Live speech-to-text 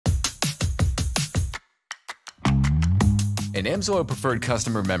An AMSOIL Preferred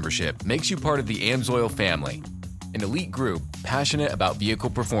Customer membership makes you part of the AMSOIL family, an elite group passionate about vehicle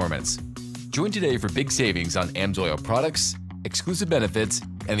performance. Join today for big savings on AMSOIL products, exclusive benefits,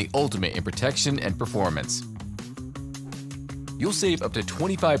 and the ultimate in protection and performance. You'll save up to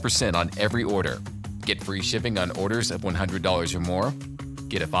 25% on every order. Get free shipping on orders of $100 or more,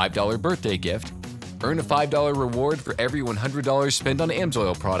 get a $5 birthday gift, earn a $5 reward for every $100 spent on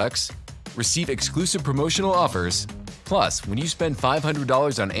AMSOIL products, receive exclusive promotional offers. Plus, when you spend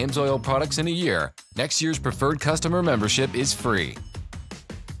 $500 on AMSOIL products in a year, next year's Preferred Customer membership is free.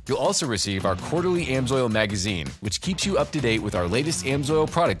 You'll also receive our quarterly AMSOIL magazine, which keeps you up to date with our latest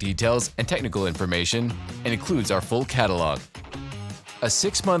AMSOIL product details and technical information, and includes our full catalog. A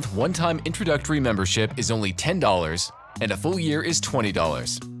 6-month one-time introductory membership is only $10, and a full year is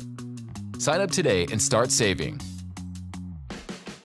 $20. Sign up today and start saving.